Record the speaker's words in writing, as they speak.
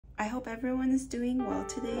I hope everyone is doing well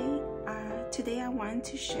today. Today I wanted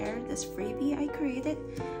to share this freebie I created,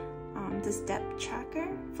 this debt tracker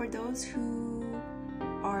for those who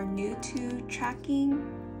are new to tracking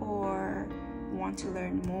or want to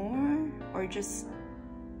learn more or just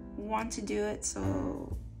want to do it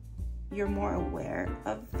so you're more aware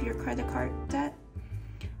of your credit card debt.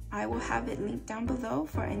 I will have it linked down below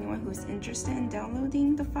for anyone who's interested in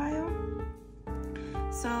downloading the file.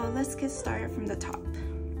 So let's get started from the top.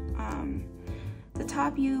 The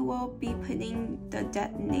top, you will be putting the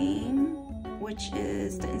debt name, which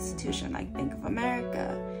is the institution like Bank of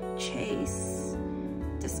America, Chase,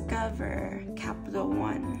 Discover, Capital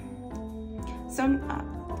One.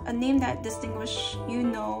 A name that distinguishes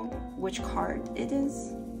which card it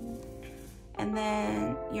is. And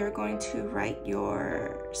then you're going to write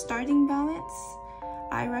your starting balance.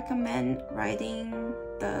 I recommend writing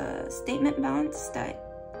the statement balance that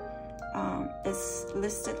is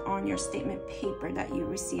listed on your statement paper that you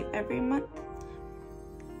receive every month,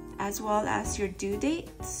 as well as your due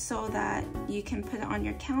date, so that you can put it on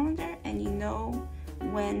your calendar and you know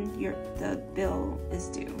when the bill is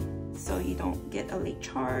due, so you don't get a late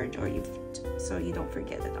charge or so you don't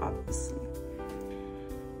forget it, obviously.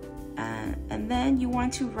 And then you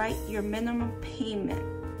want to write your minimum payment.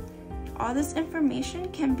 All this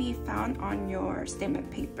information can be found on your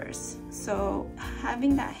statement papers, so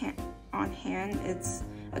having that on hand, it's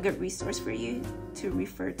a good resource for you to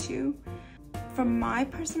refer to. From my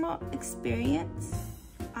personal experience,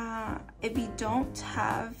 if you don't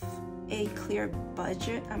have a clear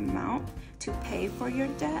budget amount to pay for your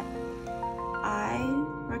debt, I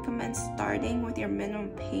recommend starting with your minimum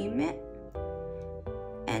payment.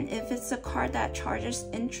 And if it's a card that charges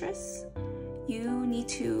interest, you need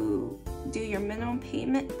to do your minimum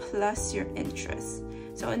payment plus your interest.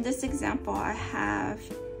 So in this example, I have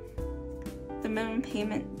the minimum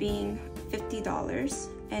payment being $50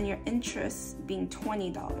 and your interest being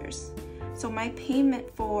 $20. So my payment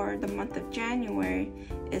for the month of January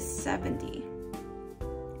is $70.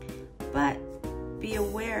 But be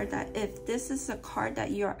aware that if this is a card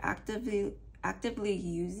that you're actively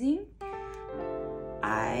using,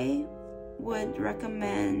 I would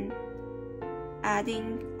recommend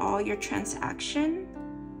adding all your transaction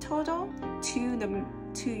total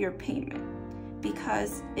to your payment,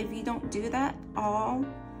 because if you don't do that, all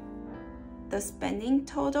the spending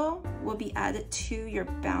total will be added to your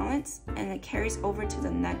balance and it carries over to the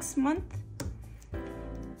next month,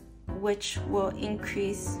 which will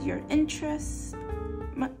increase your interest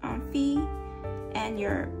fee and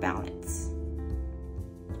your balance.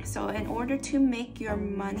 So in order to make your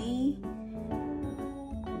money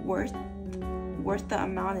worth the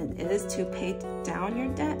amount it is to pay down your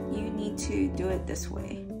debt, you need to do it this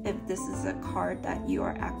way if this is a card that you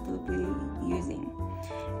are actively using.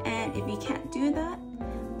 And if you can't do that,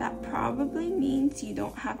 that probably means you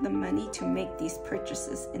don't have the money to make these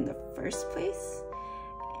purchases in the first place,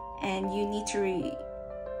 and you need to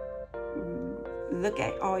look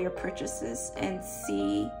at all your purchases and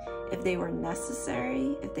see if they were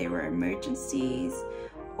necessary, if they were emergencies,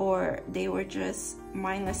 or they were just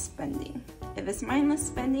mindless spending. If it's mindless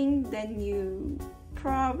spending, then you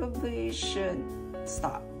probably should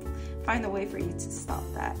stop. Find a way for you to stop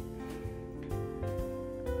that.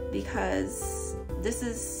 Because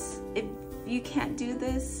if you can't do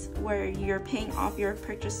this, where you're paying off your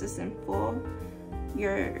purchases in full,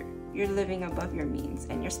 you're living above your means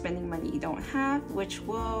and you're spending money you don't have, which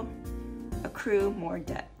will accrue more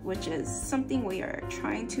debt, which is something we are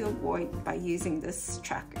trying to avoid by using this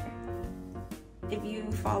tracker. If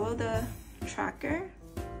you follow the tracker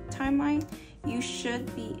timeline, you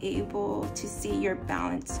should be able to see your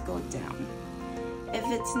balance go down. If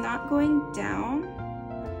it's not going down,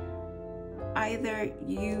 either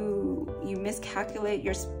you miscalculate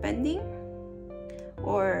your spending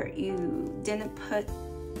or you didn't put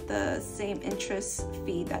the same interest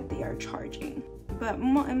fee that they are charging. But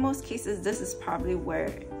in most cases, this is probably where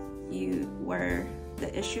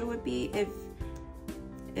the issue would be,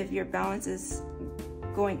 if your balance is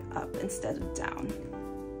going up instead of down.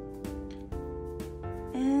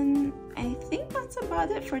 And I think that's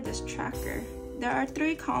about it for this tracker. There are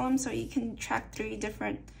 3 columns, so you can track 3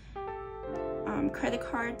 different credit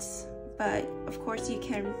cards, but of course you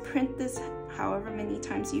can print this however many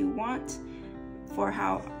times you want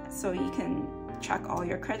so you can track all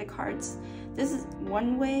your credit cards. This is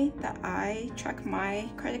one way that I track my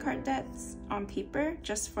credit card debts on paper,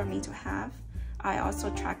 just for me to have. I also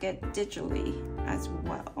track it digitally as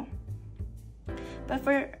well. But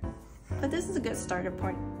this is a good starter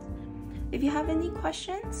point. If you have any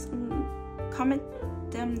questions, comment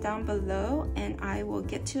them down below and I will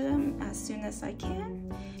get to them as soon as I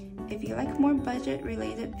can. If you like more budget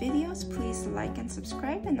related videos, please like and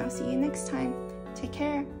subscribe, and I'll see you next time. Take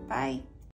care. Bye.